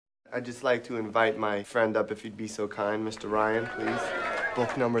I'd just like to invite my friend up, if you'd be so kind, Mr. Ryan, please.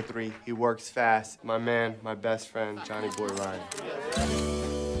 Book number 3, He Works Fast. My man, my best friend, Johnny Boy Ryan.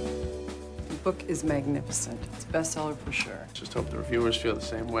 The book is magnificent. It's a bestseller for sure. Just hope the reviewers feel the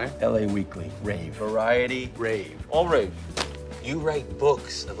same way. LA Weekly, rave. Variety, rave. All rave. You write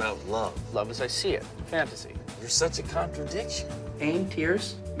books about love. Love as I see it. Fantasy. You're such a contradiction. Pain,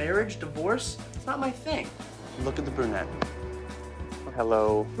 tears, marriage, divorce. It's not my thing. Look at the brunette.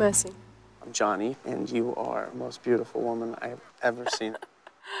 Hello. Mercy. I'm Johnny, and you are the most beautiful woman I've ever seen.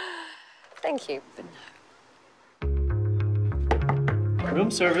 Thank you.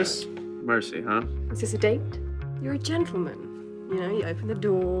 Room service. Mercy, huh? Is this a date? You're a gentleman. You know, you open the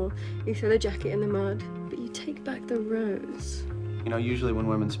door, you throw the jacket in the mud, but you take back the rose. You know, usually when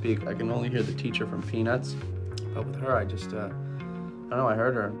women speak, I can only hear the teacher from Peanuts. But with her, I just, I don't know, I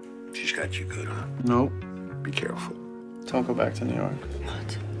heard her. She's got you good, huh? Nope. Be careful. Don't go back to New York.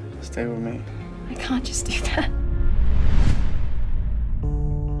 What? Stay with me. I can't just do that.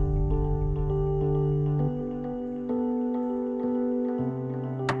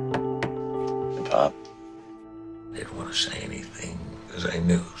 Pop? I didn't want to say anything because I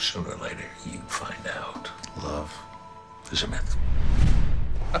knew sooner or later you'd find out. Love is a myth.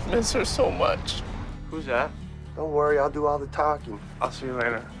 I miss her so much. Who's that? Don't worry, I'll do all the talking. I'll see you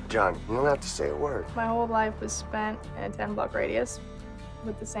later. Johnny, you don't have to say a word. My whole life was spent in a 10-block radius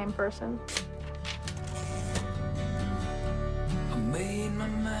with the same person. I made my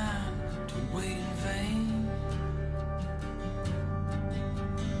mind to wait in vain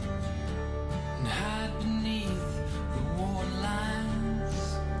and hide beneath the worn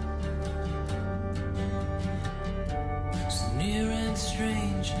lines. So near and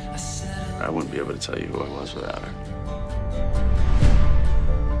strange, I settled. I wouldn't be able to tell you who I was without her.